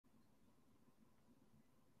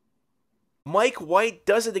Mike White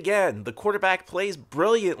does it again. The quarterback plays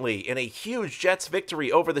brilliantly in a huge Jets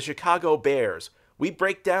victory over the Chicago Bears. We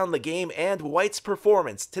break down the game and White's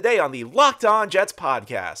performance today on the Locked On Jets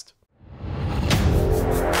podcast.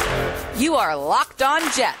 You are Locked On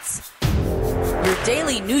Jets, your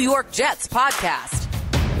daily New York Jets podcast.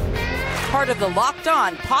 Part of the Locked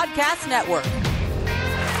On Podcast Network,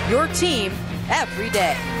 your team every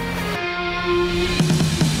day.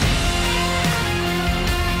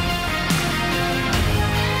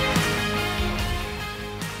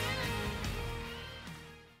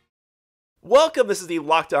 Welcome, this is the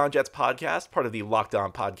Locked On Jets podcast, part of the Locked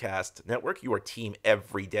On Podcast Network, your team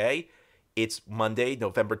every day. It's Monday,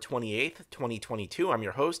 November 28th, 2022. I'm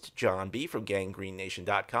your host, John B. from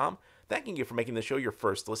GanggreenNation.com. Thanking you for making the show your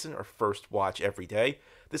first listen or first watch every day.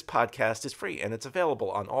 This podcast is free and it's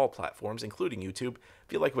available on all platforms, including YouTube.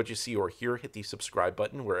 If you like what you see or hear, hit the subscribe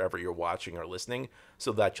button wherever you're watching or listening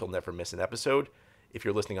so that you'll never miss an episode. If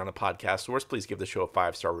you're listening on a podcast source, please give the show a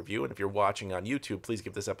 5-star review. And if you're watching on YouTube, please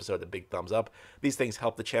give this episode a big thumbs up. These things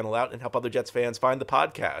help the channel out and help other Jets fans find the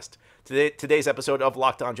podcast. Today's episode of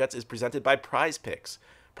Locked On Jets is presented by PrizePicks.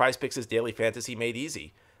 PrizePicks is daily fantasy made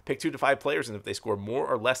easy. Pick 2 to 5 players, and if they score more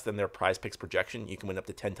or less than their PrizePicks projection, you can win up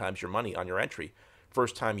to 10 times your money on your entry.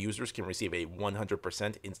 First-time users can receive a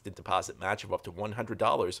 100% instant deposit match of up to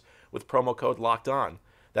 $100 with promo code LOCKEDON.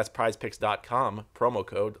 That's PrizePicks.com, promo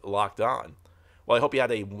code LOCKEDON. Well, I hope you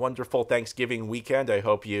had a wonderful Thanksgiving weekend. I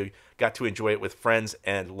hope you got to enjoy it with friends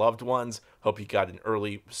and loved ones. Hope you got an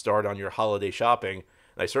early start on your holiday shopping.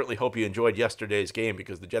 And I certainly hope you enjoyed yesterday's game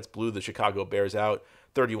because the Jets blew the Chicago Bears out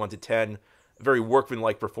 31-10. Very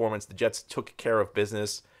workmanlike performance. The Jets took care of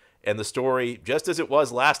business. And the story, just as it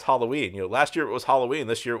was last Halloween. Last year it was Halloween.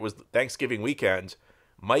 This year it was Thanksgiving weekend.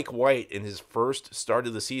 Mike White, in his first start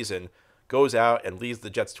of the season, goes out and leads the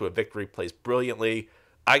Jets to a victory, plays brilliantly.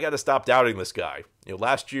 I got to stop doubting this guy.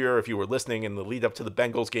 Last year, if you were listening in the lead up to the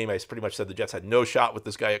Bengals game, I pretty much said the Jets had no shot with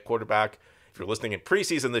this guy at quarterback. If you're listening in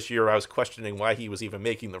preseason this year, I was questioning why he was even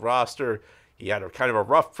making the roster. He had a kind of a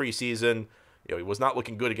rough preseason. He was not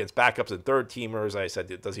looking good against backups and third-teamers. I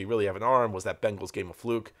said, does he really have an arm? Was that Bengals game a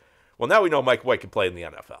fluke? Well, now we know Mike White can play in the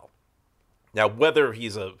NFL. Now, whether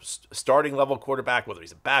he's a starting-level quarterback, whether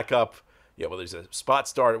he's a backup, whether he's a spot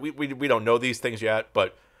starter, we don't know these things yet,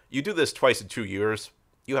 but you do this twice in 2 years,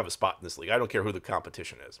 you have a spot in this league. I don't care who the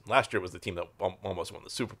competition is. Last year it was the team that almost won the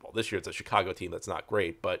Super Bowl. This year it's a Chicago team that's not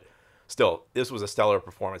great, but still, this was a stellar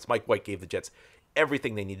performance. Mike White gave the Jets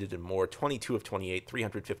everything they needed and more. 22 of 28,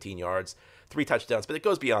 315 yards, 3 touchdowns, but it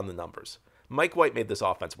goes beyond the numbers. Mike White made this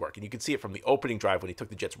offense work, and you could see it from the opening drive when he took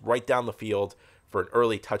the Jets right down the field for an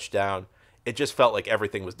early touchdown. It just felt like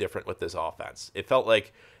everything was different with this offense. It felt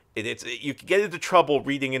like you could get into trouble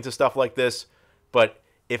reading into stuff like this, but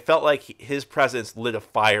it felt like his presence lit a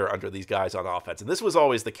fire under these guys on offense. And this was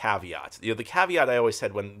always the caveat. The caveat I always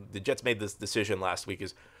said when the Jets made this decision last week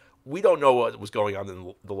is we don't know what was going on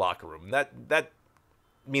in the locker room. And that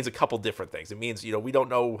means a couple different things. It means, we don't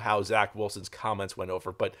know how Zach Wilson's comments went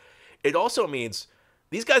over. But it also means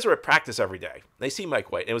these guys are at practice every day. They see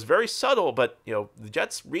Mike White. And it was very subtle, but, the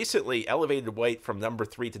Jets recently elevated White from number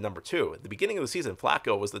 3 to number 2. At the beginning of the season,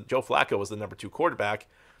 Joe Flacco was the number 2 quarterback.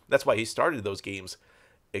 That's why he started those games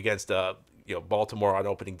against Baltimore on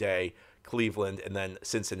opening day, Cleveland, and then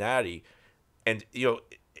Cincinnati. And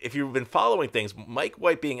if you've been following things, Mike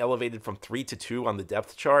White being elevated from 3 to 2 on the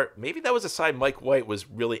depth chart, maybe that was a sign Mike White was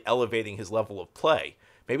really elevating his level of play.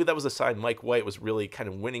 Maybe that was a sign Mike White was really kind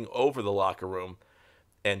of winning over the locker room.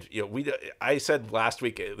 And I said last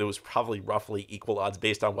week there was probably roughly equal odds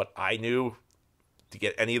based on what I knew to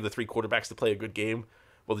get any of the 3 quarterbacks to play a good game.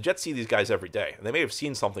 Well, the Jets see these guys every day, and they may have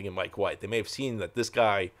seen something in Mike White. They may have seen that this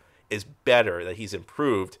guy is better, that he's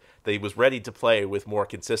improved, that he was ready to play with more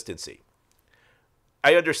consistency.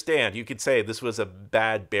 I understand you could say this was a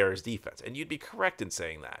bad Bears defense, and you'd be correct in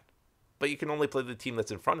saying that. But you can only play the team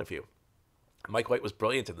that's in front of you. Mike White was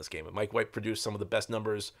brilliant in this game, and Mike White produced some of the best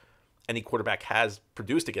numbers any quarterback has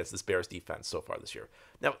produced against this Bears defense so far this year.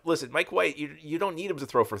 Now, listen, Mike White, you don't need him to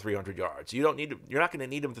throw for 300 yards. You're not going to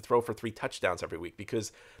need him to throw for 3 touchdowns every week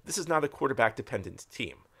because this is not a quarterback-dependent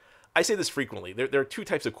team. I say this frequently. There are 2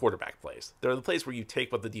 types of quarterback plays. There are the plays where you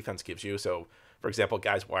take what the defense gives you. So, for example,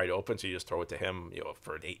 guy's wide open, so you just throw it to him,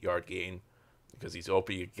 for an 8-yard gain because he's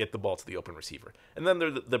open. You get the ball to the open receiver. And then there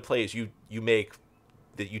are the plays you make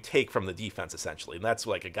that you take from the defense, essentially. And that's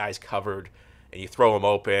like a guy's covered, and you throw him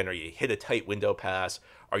open, or you hit a tight window pass,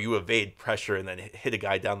 or you evade pressure and then hit a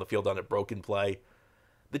guy down the field on a broken play.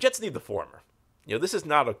 The Jets need the former. This is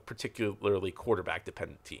not a particularly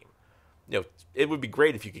quarterback-dependent team. It would be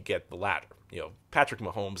great if you could get the latter. Patrick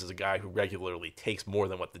Mahomes is a guy who regularly takes more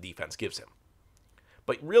than what the defense gives him.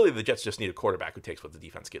 But really, the Jets just need a quarterback who takes what the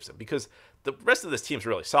defense gives them, because the rest of this team's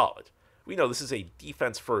really solid. We know this is a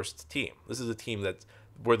defense-first team. This is a team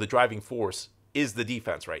where the driving force is the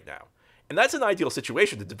defense right now. And that's an ideal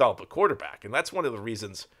situation to develop a quarterback. And that's one of the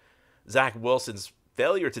reasons Zach Wilson's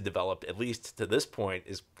failure to develop, at least to this point,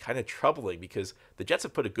 is kind of troubling, because the Jets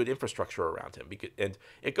have put a good infrastructure around him. And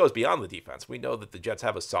it goes beyond the defense. We know that the Jets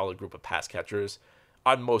have a solid group of pass catchers.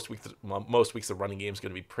 On most weeks, the running game is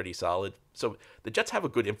going to be pretty solid. So the Jets have a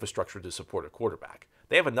good infrastructure to support a quarterback.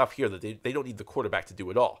 They have enough here that they don't need the quarterback to do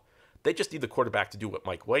it all. They just need the quarterback to do what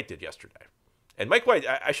Mike White did yesterday. And Mike White,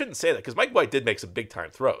 I shouldn't say that, because Mike White did make some big-time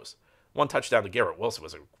throws. One touchdown to Garrett Wilson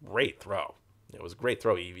was a great throw. It was a great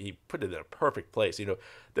throw. He put it in a perfect place.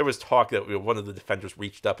 There was talk that one of the defenders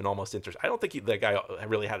reached up and almost intercepted. I don't think that guy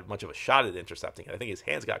really had much of a shot at intercepting it. I think his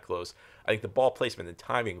hands got close. I think the ball placement and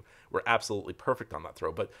timing were absolutely perfect on that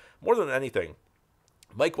throw. But more than anything,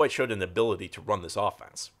 Mike White showed an ability to run this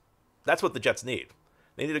offense. That's what the Jets need.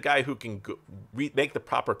 They need a guy who can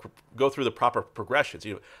go through the proper progressions.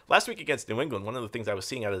 Last week against New England, one of the things I was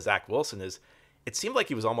seeing out of Zach Wilson is it seemed like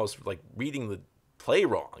he was almost like reading the play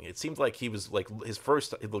wrong. It seemed like he was like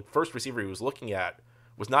the first receiver he was looking at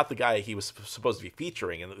was not the guy he was supposed to be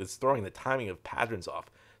featuring, and it's throwing the timing of patterns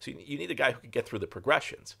off. So you need a guy who could get through the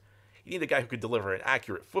progressions. You need a guy who could deliver an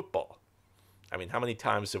accurate football. I mean, how many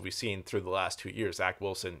times have we seen through the last 2 years Zach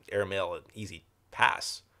Wilson airmail an easy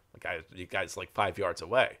pass? The guy's like 5 yards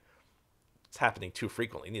away. It's happening too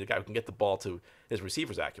frequently. You need a guy who can get the ball to his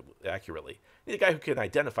receivers accurately. You need a guy who can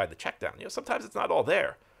identify the check down. Sometimes it's not all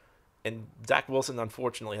there. And Zach Wilson,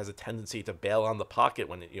 unfortunately, has a tendency to bail on the pocket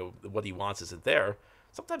when what he wants isn't there.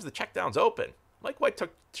 Sometimes the check down's open. Mike White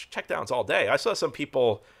took check downs all day. I saw some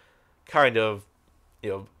people kind of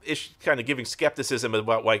giving skepticism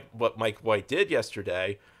about what Mike White did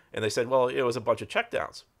yesterday, and they said, well, it was a bunch of check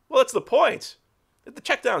downs. Well, that's the point. If the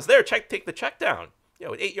check down's there, take the check down.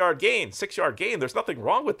 An 8-yard gain, 6-yard gain, there's nothing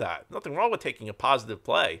wrong with that. Nothing wrong with taking a positive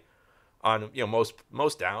play on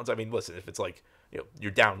most downs. I mean, listen, if it's like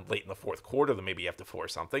you're down late in the fourth quarter, then maybe you have to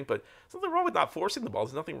force something. But there's nothing wrong with not forcing the ball.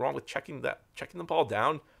 There's nothing wrong with checking the ball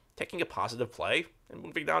down, taking a positive play, and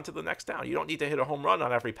moving down to the next down. You don't need to hit a home run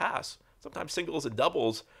on every pass. Sometimes singles and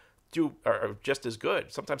doubles are just as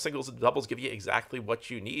good. Sometimes singles and doubles give you exactly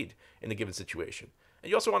what you need in a given situation. And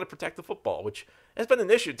you also want to protect the football, which has been an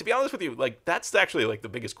issue. To be honest with you, that's actually the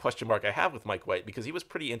biggest question mark I have with Mike White, because he was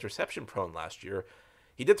pretty interception prone last year.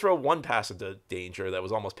 He did throw one pass into danger that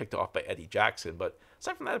was almost picked off by Eddie Jackson, but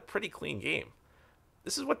aside from that, a pretty clean game.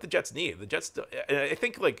 This is what the Jets need. The Jets, I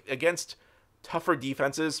think, against tougher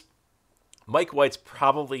defenses, Mike White's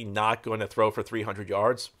probably not going to throw for 300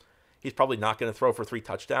 yards. He's probably not going to throw for 3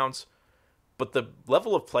 touchdowns. But the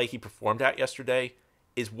level of play he performed at yesterday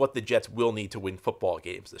is what the Jets will need to win football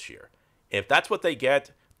games this year. If that's what they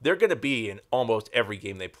get, they're going to be in almost every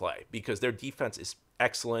game they play, because their defense is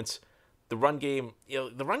excellent. The run game,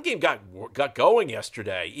 got going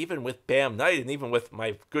yesterday, even with Bam Knight and even with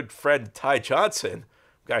my good friend Ty Johnson,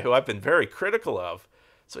 a guy who I've been very critical of.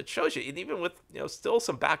 So it shows you, and even with still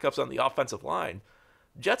some backups on the offensive line,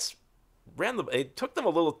 Jets it took them a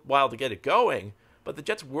little while to get it going, but the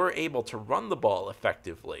Jets were able to run the ball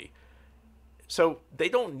effectively. So they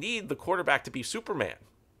don't need the quarterback to be Superman.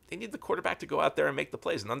 They need the quarterback to go out there and make the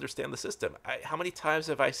plays and understand the system. How many times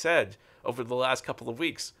have I said over the last couple of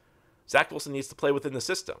weeks, Zach Wilson needs to play within the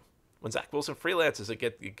system. When Zach Wilson freelances,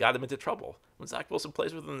 it got him into trouble. When Zach Wilson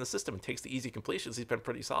plays within the system and takes the easy completions, he's been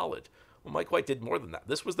pretty solid. Well, Mike White did more than that.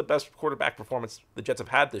 This was the best quarterback performance the Jets have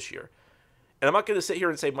had this year. And I'm not going to sit here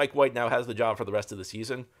and say Mike White now has the job for the rest of the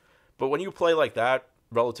season. But when you play like that,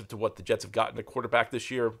 relative to what the Jets have gotten a quarterback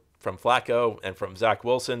this year from Flacco and from Zach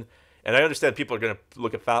Wilson, and I understand people are going to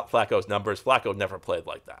look at Flacco's numbers. Flacco never played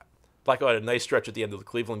like that. Flacco had a nice stretch at the end of the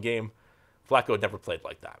Cleveland game. Flacco never played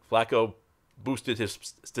like that. Flacco boosted his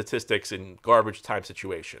statistics in garbage time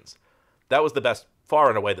situations. That was the best, far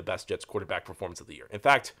and away the best Jets quarterback performance of the year. In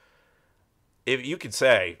fact, if you could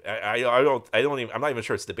say, I'm not even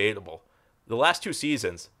sure it's debatable. The last 2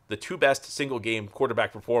 seasons, the 2 best single game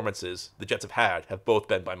quarterback performances the Jets have both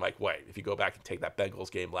been by Mike White. If you go back and take that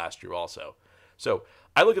Bengals game last year also. So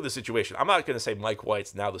I look at the situation. I'm not going to say Mike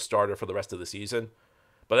White's now the starter for the rest of the season,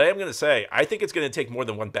 but I am going to say I think it's going to take more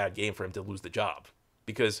than one bad game for him to lose the job.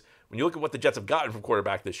 Because when you look at what the Jets have gotten from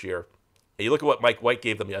quarterback this year, and you look at what Mike White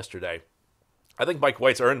gave them yesterday, I think Mike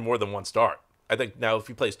White's earned more than one start. I think now if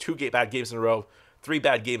he plays 2 bad games in a row, 3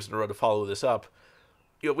 bad games in a row to follow this up,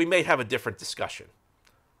 we may have a different discussion.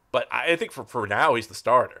 But I think for now, he's the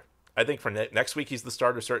starter. I think for next week, he's the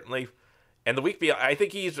starter, certainly. And the week beyond, I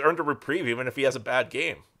think he's earned a reprieve, even if he has a bad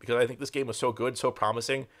game. Because I think this game was so good, so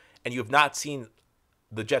promising. And you have not seen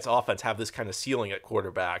the Jets offense have this kind of ceiling at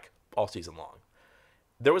quarterback all season long.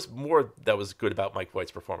 There was more that was good about Mike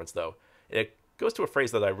White's performance, though. It goes to a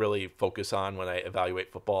phrase that I really focus on when I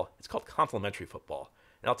evaluate football. It's called complementary football.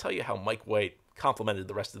 And I'll tell you how Mike White complemented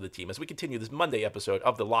the rest of the team as we continue this Monday episode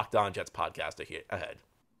of the Locked On Jets podcast ahead.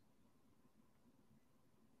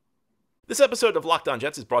 This episode of Locked On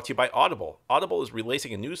Jets is brought to you by Audible. Audible is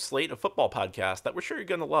releasing a new slate of football podcasts that we're sure you're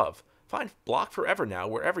going to love. Find Block Forever now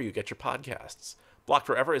wherever you get your podcasts. Block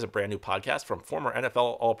Forever is a brand new podcast from former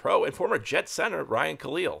NFL All-Pro and former Jets center Ryan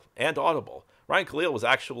Kalil and Audible. Ryan Kalil was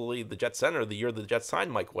actually the Jets center the year the Jets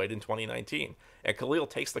signed Mike White in 2019, and Kalil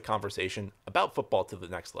takes the conversation about football to the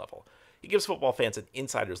next level. He gives football fans an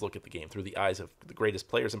insider's look at the game through the eyes of the greatest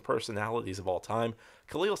players and personalities of all time.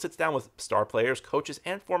 Kalil sits down with star players, coaches,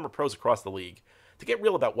 and former pros across the league to get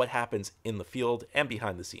real about what happens in the field and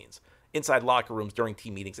behind the scenes. Inside locker rooms, during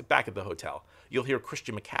team meetings, and back at the hotel. You'll hear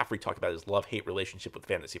Christian McCaffrey talk about his love-hate relationship with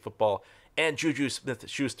fantasy football, and Juju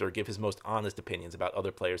Smith-Schuster give his most honest opinions about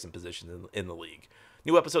other players and positions in the league.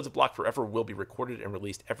 New episodes of Block Forever will be recorded and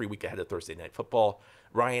released every week ahead of Thursday Night Football.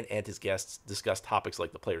 Ryan and his guests discuss topics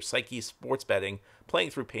like the player's psyche, sports betting, playing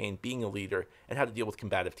through pain, being a leader, and how to deal with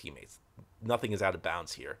combative teammates. Nothing is out of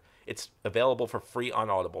bounds here. It's available for free on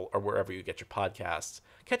Audible or wherever you get your podcasts.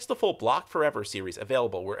 Catch the full Block Forever series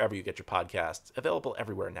available wherever you get your podcasts. Available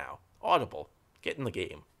everywhere now. Audible. Get in the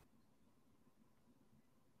game.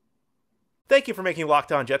 Thank you for making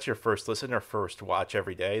Locked On Jets your first listen or first watch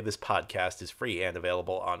every day. This podcast is free and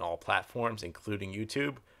available on all platforms, including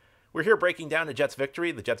YouTube. We're here breaking down the Jets'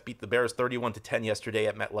 victory. The Jets beat the Bears 31-10 yesterday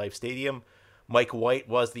at MetLife Stadium. Mike White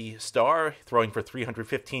was the star, throwing for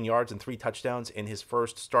 315 yards and 3 touchdowns in his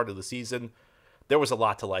first start of the season. There was a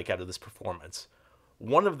lot to like out of this performance.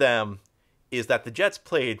 One of them is that the Jets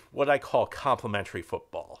played what I call complementary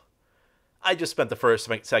football. I just spent the first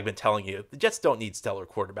segment telling you the Jets don't need stellar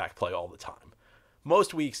quarterback play all the time.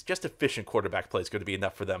 Most weeks, just efficient quarterback play is going to be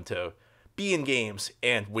enough for them to be in games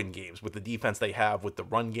and win games with the defense they have, with the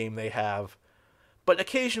run game they have. But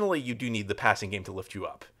occasionally you do need the passing game to lift you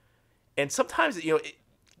up. And sometimes,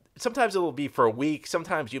 sometimes it'll be for a week.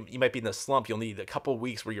 Sometimes you might be in a slump. You'll need a couple of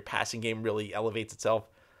weeks where your passing game really elevates itself.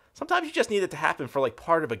 Sometimes you just need it to happen for like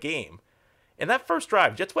part of a game. And that first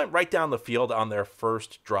drive, Jets went right down the field on their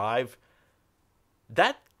first drive.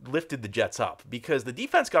 That lifted the Jets up because the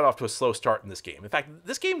defense got off to a slow start in this game. In fact,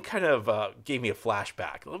 this game kind of gave me a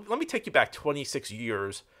flashback. Let me take you back 26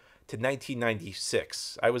 years to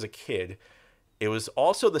 1996. I was a kid. It was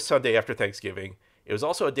also the Sunday after Thanksgiving. It was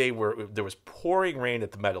also a day where there was pouring rain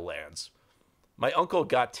at the Meadowlands. My uncle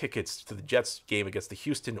got tickets to the Jets game against the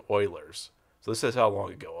Houston Oilers. So this is how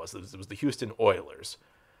long ago it was. It was the Houston Oilers.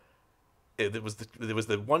 It was the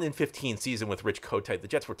 1-in-15 season with Rich Kotite. The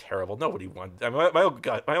Jets were terrible. Nobody wanted. I mean,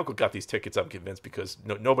 my uncle got these tickets, I'm convinced, because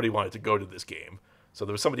nobody wanted to go to this game. So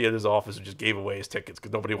there was somebody at his office who just gave away his tickets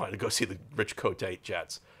because nobody wanted to go see the Rich Kotite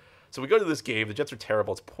Jets. So we go to this game. The Jets are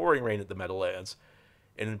terrible. It's pouring rain at the Meadowlands.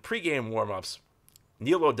 And in pregame warmups,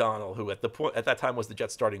 Neil O'Donnell, who at that time was the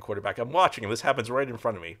Jets starting quarterback, I'm watching him. This happens right in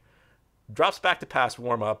front of me. Drops back to pass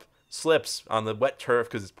warm-up, slips on the wet turf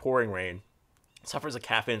because it's pouring rain, suffers a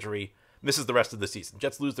calf injury, misses the rest of the season.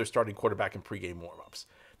 Jets lose their starting quarterback in pregame warm-ups.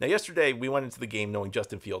 Now, yesterday, we went into the game knowing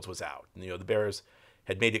Justin Fields was out. The Bears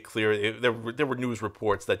had made it clear. There were news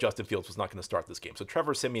reports that Justin Fields was not going to start this game, so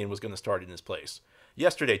Trevor Siemian was going to start in his place.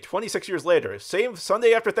 Yesterday, 26 years later, same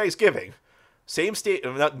Sunday after Thanksgiving, same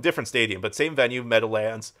not different stadium, but same venue,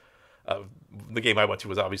 Meadowlands. The game I went to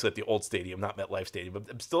was obviously at the old stadium, not MetLife Stadium, but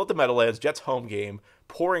I'm still at the Meadowlands. Jets home game,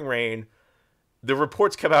 pouring rain. The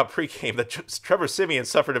reports come out pregame that Trevor Siemian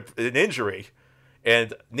suffered an injury,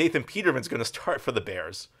 and Nathan Peterman's going to start for the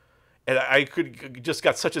Bears. And I just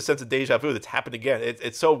got such a sense of deja vu that's happened again.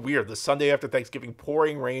 It's so weird. The Sunday after Thanksgiving,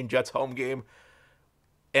 pouring rain, Jets home game.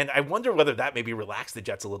 And I wonder whether that maybe relaxed the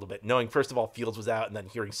Jets a little bit, knowing, first of all, Fields was out, and then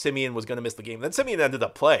hearing Siemian was going to miss the game. Then Siemian ended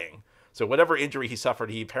up playing. So whatever injury he suffered,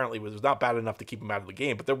 he apparently was not bad enough to keep him out of the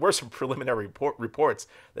game. But there were some preliminary reports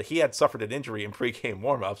that he had suffered an injury in pregame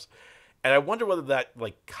warmups. And I wonder whether that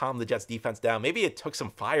calmed the Jets defense down. Maybe it took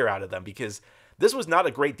some fire out of them, because this was not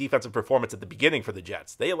a great defensive performance at the beginning for the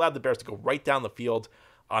Jets. They allowed the Bears to go right down the field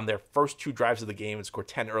on their first 2 drives of the game and score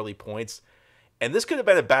 10 early points. And this could have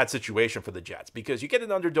been a bad situation for the Jets, because you get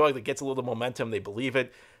an underdog that gets a little momentum, they believe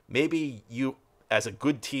it. Maybe you, as a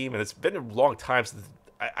good team, and it's been a long time since,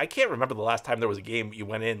 I can't remember the last time there was a game you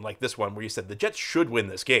went in like this one where you said the Jets should win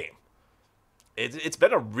this game. It's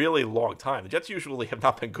been a really long time. The Jets usually have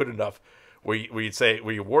not been good enough where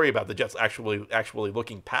you worry about the Jets actually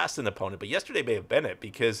looking past an opponent. But yesterday may have been it,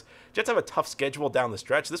 because Jets have a tough schedule down the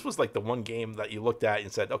stretch. This was like the one game that you looked at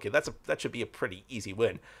and said, okay, that should be a pretty easy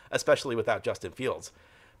win, especially without Justin Fields.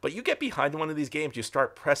 But you get behind one of these games, you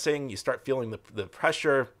start pressing, you start feeling the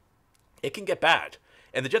pressure. It can get bad.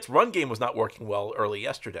 And the Jets' run game was not working well early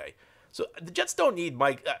yesterday. So the Jets don't need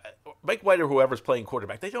Mike White or whoever's playing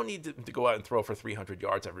quarterback. They don't need to go out and throw for 300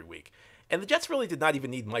 yards every week. And the Jets really did not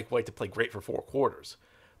even need Mike White to play great for 4 quarters.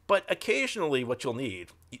 But occasionally what you'll need,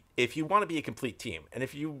 if you want to be a complete team, and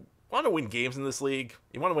if you want to win games in this league,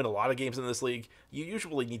 you want to win a lot of games in this league, you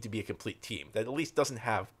usually need to be a complete team that at least doesn't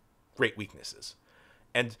have great weaknesses.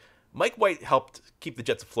 And Mike White helped keep the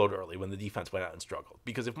Jets afloat early when the defense went out and struggled.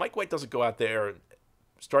 Because if Mike White doesn't go out there and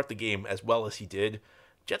start the game as well as he did,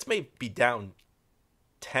 Jets may be down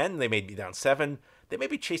 10, they may be down 7, they may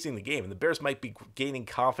be chasing the game, and the Bears might be gaining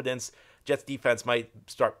confidence. Jets defense might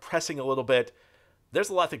start pressing a little bit. There's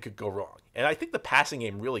a lot that could go wrong. And I think the passing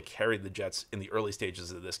game really carried the Jets in the early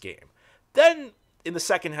stages of this game. Then, in the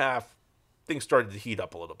second half, things started to heat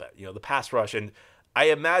up a little bit. The pass rush, and I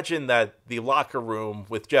imagine that the locker room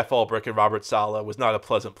with Jeff Ulbrich and Robert Saleh was not a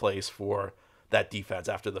pleasant place for that defense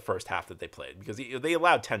after the first half that they played, because they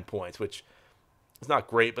allowed 10 points, which is not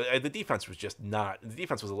great, but the defense was just not. The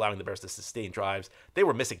defense was allowing the Bears to sustain drives. They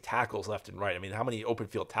were missing tackles left and right. I mean, how many open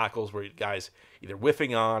field tackles were guys either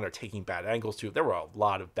whiffing on or taking bad angles to? There were a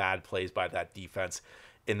lot of bad plays by that defense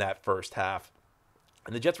in that first half.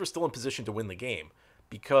 And the Jets were still in position to win the game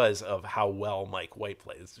because of how well Mike White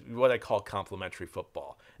played. It's what I call complimentary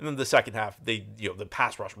football. And then the second half, the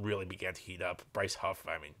pass rush really began to heat up. Bryce Huff,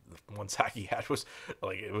 I mean, the one sack he had was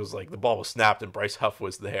like the ball was snapped and Bryce Huff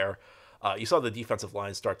was there. You saw the defensive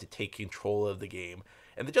line start to take control of the game.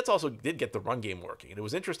 And the Jets also did get the run game working. And it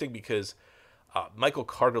was interesting because Michael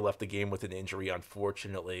Carter left the game with an injury,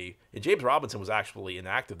 unfortunately. And James Robinson was actually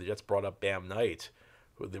inactive. The Jets brought up Bam Knight,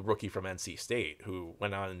 the rookie from NC State, who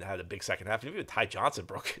went on and had a big second half. And even Ty Johnson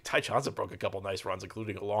broke a couple nice runs,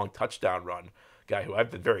 including a long touchdown run, guy who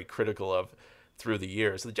I've been very critical of through the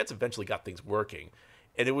years. So the Jets eventually got things working.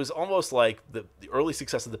 And it was almost like the early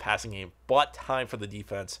success of the passing game bought time for the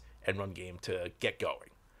defense and run game to get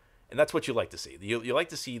going. And that's what you like to see. You like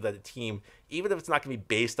to see that a team, even if it's not going to be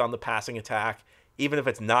based on the passing attack, even if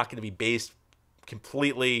it's not going to be based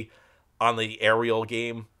completely on the aerial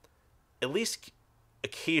game, at least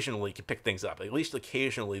occasionally can pick things up. At least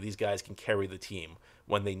occasionally these guys can carry the team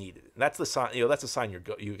when they need it. And that's the sign. That's a sign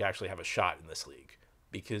you actually have a shot in this league,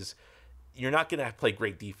 because you're not going to play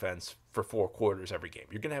great defense for 4 quarters every game.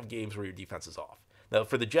 You're going to have games where your defense is off. Now,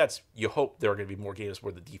 for the Jets, you hope there are going to be more games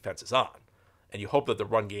where the defense is on. And you hope that the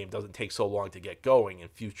run game doesn't take so long to get going in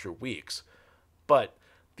future weeks. But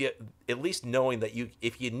at least knowing that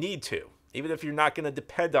if you need to, even if you're not going to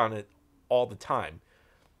depend on it all the time,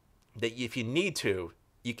 that if you need to,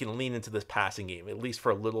 you can lean into this passing game, at least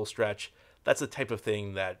for a little stretch. That's the type of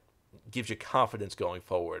thing that gives you confidence going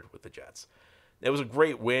forward with the Jets. It was a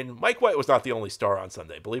great win. Mike White was not the only star on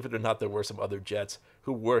Sunday. Believe it or not, there were some other Jets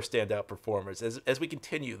who were standout performers. As we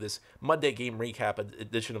continue this Monday game recap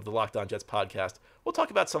edition of the Locked On Jets podcast, we'll talk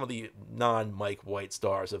about some of the non-Mike White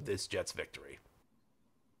stars of this Jets victory.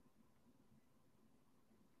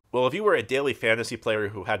 Well, if you were a daily fantasy player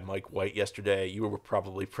who had Mike White yesterday, you were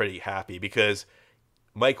probably pretty happy, because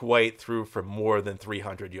Mike White threw for more than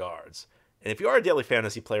 300 yards. And if you are a daily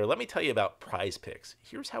fantasy player, let me tell you about PrizePicks.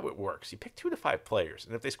 Here's how it works. You pick 2 to 5 players,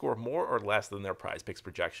 and if they score more or less than their PrizePicks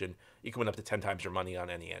projection, you can win up to 10 times your money on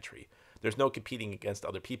any entry. There's no competing against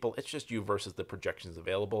other people. It's just you versus the projections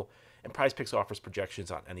available. And PrizePicks offers projections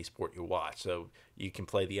on any sport you watch. So you can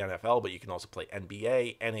play the NFL, but you can also play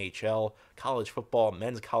NBA, NHL, college football,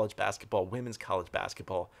 men's college basketball, women's college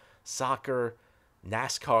basketball, soccer,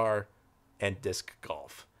 NASCAR, and disc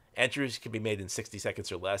golf. Entries can be made in 60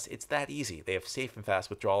 seconds or less. It's that easy. They have safe and fast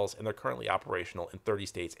withdrawals, and they're currently operational in 30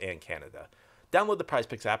 states and Canada. Download the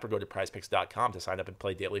PrizePicks app or go to prizepicks.com to sign up and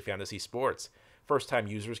play daily fantasy sports. First-time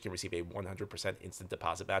users can receive a 100% instant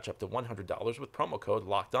deposit match up to $100 with promo code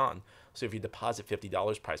LOCKEDON. So if you deposit $50,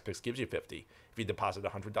 PrizePicks gives you $50. If you deposit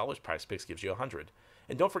 $100, PrizePicks gives you $100.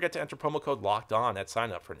 And don't forget to enter promo code LOCKEDON at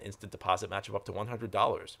sign-up for an instant deposit match of up to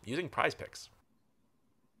 $100 using PrizePicks.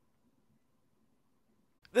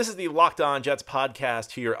 This is the Locked On Jets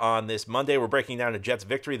podcast here on this Monday. We're breaking down a Jets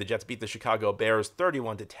victory. The Jets beat the Chicago Bears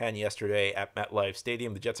 31-10 yesterday at MetLife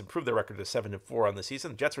Stadium. The Jets improved their record to 7-4 on the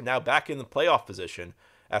season. The Jets are now back in the playoff position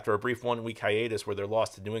After a brief 1-week hiatus where their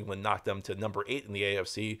loss to New England knocked them to number 8 in the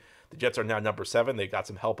AFC, the Jets are now number 7. They got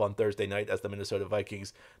some help on Thursday night as the Minnesota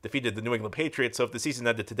Vikings defeated the New England Patriots. So if the season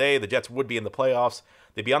ended today, the Jets would be in the playoffs.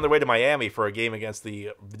 They'd be on their way to Miami for a game against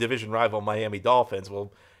the division rival Miami Dolphins.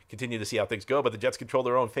 We'll continue to see how things go, but the Jets control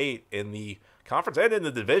their own fate in the conference and in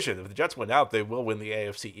the division. If the Jets win out, they will win the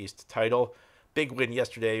AFC East title. Big win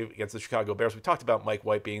yesterday against the Chicago Bears. We talked about Mike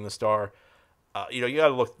White being the star. You got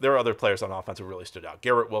to look. There are other players on offense who really stood out.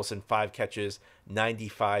 Garrett Wilson, 5 catches,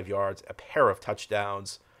 95 yards, a pair of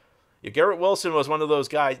touchdowns. Garrett Wilson was one of those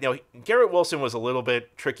guys. Garrett Wilson was a little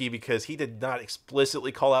bit tricky because he did not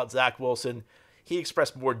explicitly call out Zach Wilson. He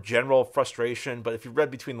expressed more general frustration, but if you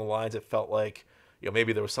read between the lines, it felt like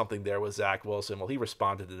maybe there was something there with Zach Wilson. Well, he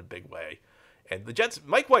responded in a big way. And the Jets,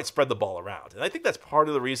 Mike White spread the ball around. And I think that's part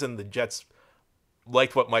of the reason the Jets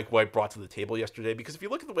liked what Mike White brought to the table yesterday, because if you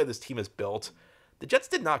look at the way this team is built, the Jets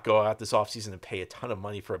did not go out this offseason and pay a ton of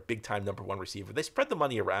money for a big-time number 1 receiver. They spread the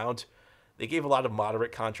money around. They gave a lot of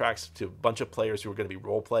moderate contracts to a bunch of players who are going to be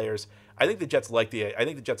role players. I think the Jets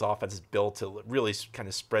offense is built to really kind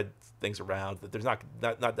of spread things around. That there's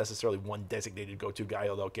not necessarily one designated go-to guy,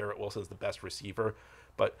 although Garrett Wilson is the best receiver.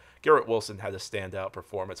 But Garrett Wilson had a standout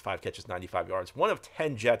performance, 5 catches, 95 yards. One of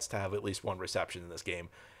 10 Jets to have at least 1 reception in this game,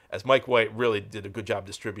 as Mike White really did a good job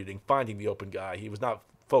distributing, finding the open guy. He was not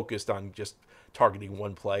focused on just targeting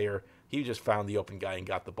one player. He just found the open guy and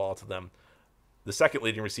got the ball to them. The second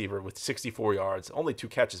leading receiver with 64 yards, only 2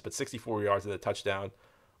 catches, but 64 yards and a touchdown.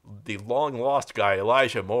 The long-lost guy,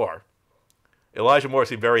 Elijah Moore. Elijah Moore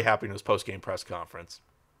seemed very happy in his post-game press conference.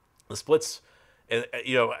 The splits, and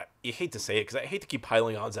you hate to say it because I hate to keep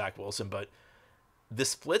piling on Zach Wilson, but the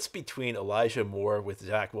splits between Elijah Moore with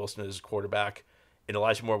Zach Wilson as his quarterback and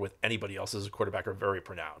Elijah Moore with anybody else as a quarterback are very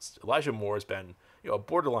pronounced. Elijah Moore has been a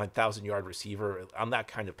borderline 1,000-yard receiver on that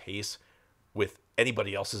kind of pace with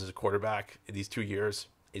anybody else as a quarterback in these 2 years.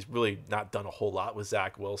 He's really not done a whole lot with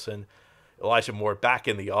Zach Wilson. Elijah Moore back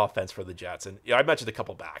in the offense for the Jets. And I mentioned a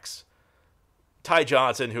couple backs. Ty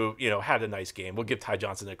Johnson, who had a nice game. We'll give Ty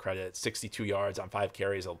Johnson the credit. 62 yards on 5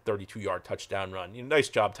 carries, a 32-yard touchdown run. Nice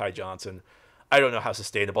job, Ty Johnson. I don't know how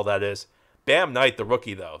sustainable that is. Bam Knight, the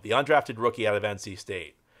rookie, though, the undrafted rookie out of NC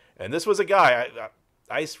State. And this was a guy,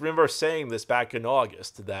 I remember saying this back in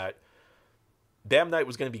August, that Bam Knight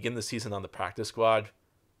was going to begin the season on the practice squad,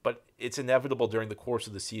 but it's inevitable during the course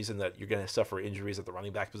of the season that you're going to suffer injuries at the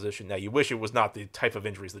running back position. Now, you wish it was not the type of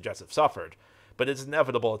injuries the Jets have suffered, but it's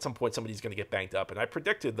inevitable at some point somebody's going to get banged up. And I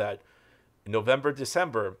predicted that in November,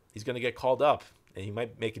 December, he's going to get called up and he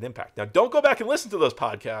might make an impact. Now, don't go back and listen to those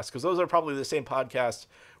podcasts because those are probably the same podcasts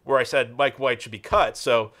where I said Mike White should be cut.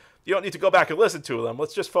 So you don't need to go back and listen to them.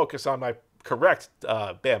 Let's just focus on my correct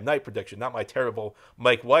Bam Knight prediction, not my terrible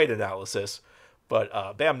Mike White analysis.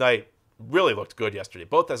 But Bam Knight really looked good yesterday,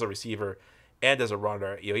 both as a receiver and as a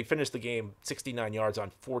runner. He finished the game 69 yards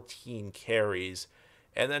on 14 carries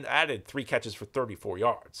and then added 3 catches for 34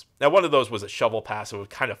 yards. Now, one of those was a shovel pass, so it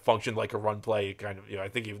kind of functioned like a run play. I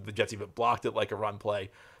think the Jets even blocked it like a run play.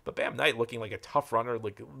 But Bam Knight looking like a tough runner,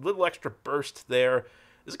 like a little extra burst there.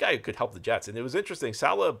 This guy could help the Jets. And it was interesting.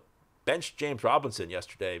 Saleh benched James Robinson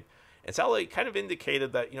yesterday. And Saleh kind of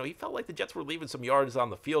indicated that, he felt like the Jets were leaving some yards on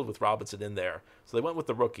the field with Robinson in there. So they went with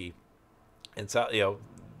the rookie. And,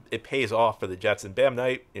 it pays off for the Jets. And Bam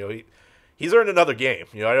Knight, he's earned another game.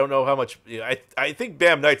 I don't know how much. I think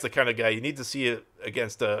Bam Knight's the kind of guy you need to see it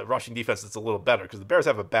against a rushing defense that's a little better because the Bears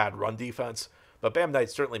have a bad run defense. But Bam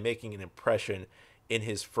Knight's certainly making an impression in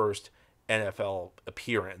his first NFL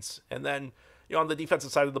appearance. And then, on the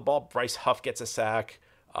defensive side of the ball, Bryce Huff gets a sack.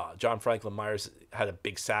 John Franklin Myers had a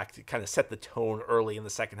big sack to kind of set the tone early in the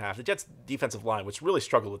second half. The Jets' defensive line, which really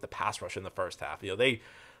struggled with the pass rush in the first half,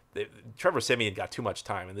 Trevor Siemian got too much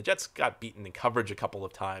time, and the Jets got beaten in coverage a couple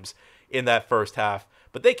of times in that first half,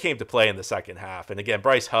 but they came to play in the second half. And again,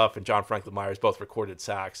 Bryce Huff and John Franklin Myers both recorded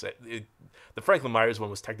sacks. The Franklin Myers one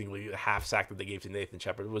was technically a half sack that they gave to Nathan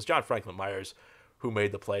Shepard. It was John Franklin Myers who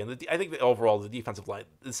made the play. And I think that overall, the defensive line,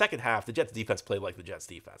 the second half, the Jets defense played like the Jets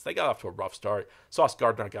defense. They got off to a rough start. Sauce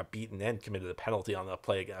Gardner got beaten and committed a penalty on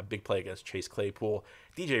a big play against Chase Claypool.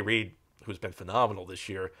 DJ Reed, who's been phenomenal this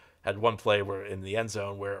year, had one play where in the end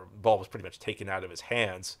zone where the ball was pretty much taken out of his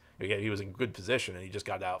hands. He was in good position and he just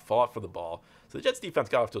got out, fought for the ball. So the Jets defense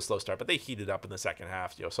got off to a slow start, but they heated up in the second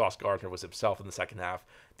half. Sauce Gardner was himself in the second half.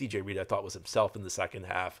 DJ Reed, I thought, was himself in the second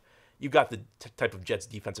half. You got the type of Jets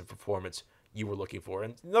defensive performance you were looking for.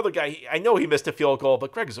 And another guy, I know he missed a field goal,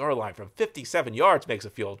 but Greg Zuerlein from 57 yards makes a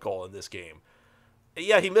field goal in this game.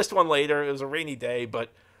 Yeah, he missed one later. It was a rainy day, but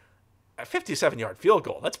a 57-yard field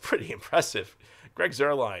goal, that's pretty impressive. Greg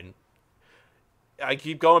Zuerlein, I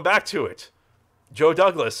keep going back to it. Joe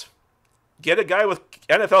Douglas, get a guy with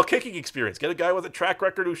NFL kicking experience. Get a guy with a track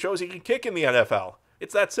record who shows he can kick in the NFL.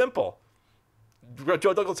 It's that simple.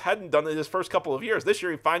 Joe Douglas hadn't done it his first couple of years. This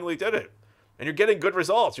year he finally did it. And you're getting good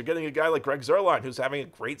results. You're getting a guy like Greg Zuerlein who's having a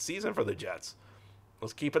great season for the Jets.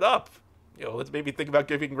 Let's keep it up. Let's maybe think about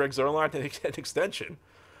giving Greg Zuerlein an extension.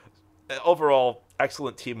 Overall,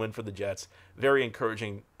 excellent team win for the Jets. Very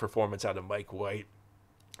encouraging performance out of Mike White,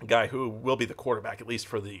 a guy who will be the quarterback, at least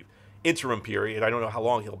for the interim period. I don't know how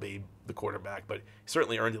long he'll be the quarterback, but he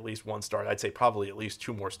certainly earned at least one start. I'd say probably at least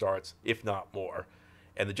 2 more starts, if not more.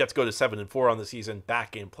 And the Jets go to 7-4 on the season,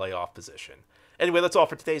 back in playoff position. Anyway, that's all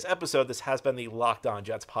for today's episode. This has been the Locked On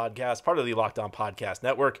Jets podcast, part of the Locked On Podcast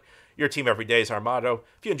Network. Your team every day is our motto.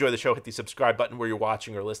 If you enjoy the show, hit the subscribe button where you're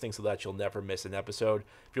watching or listening so that you'll never miss an episode.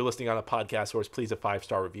 If you're listening on a podcast source, please a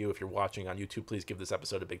 5-star review. If you're watching on YouTube, please give this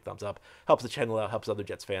episode a big thumbs up. Helps the channel out, helps other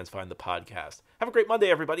Jets fans find the podcast. Have a great Monday,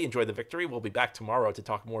 everybody. Enjoy the victory. We'll be back tomorrow to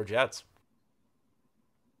talk more Jets.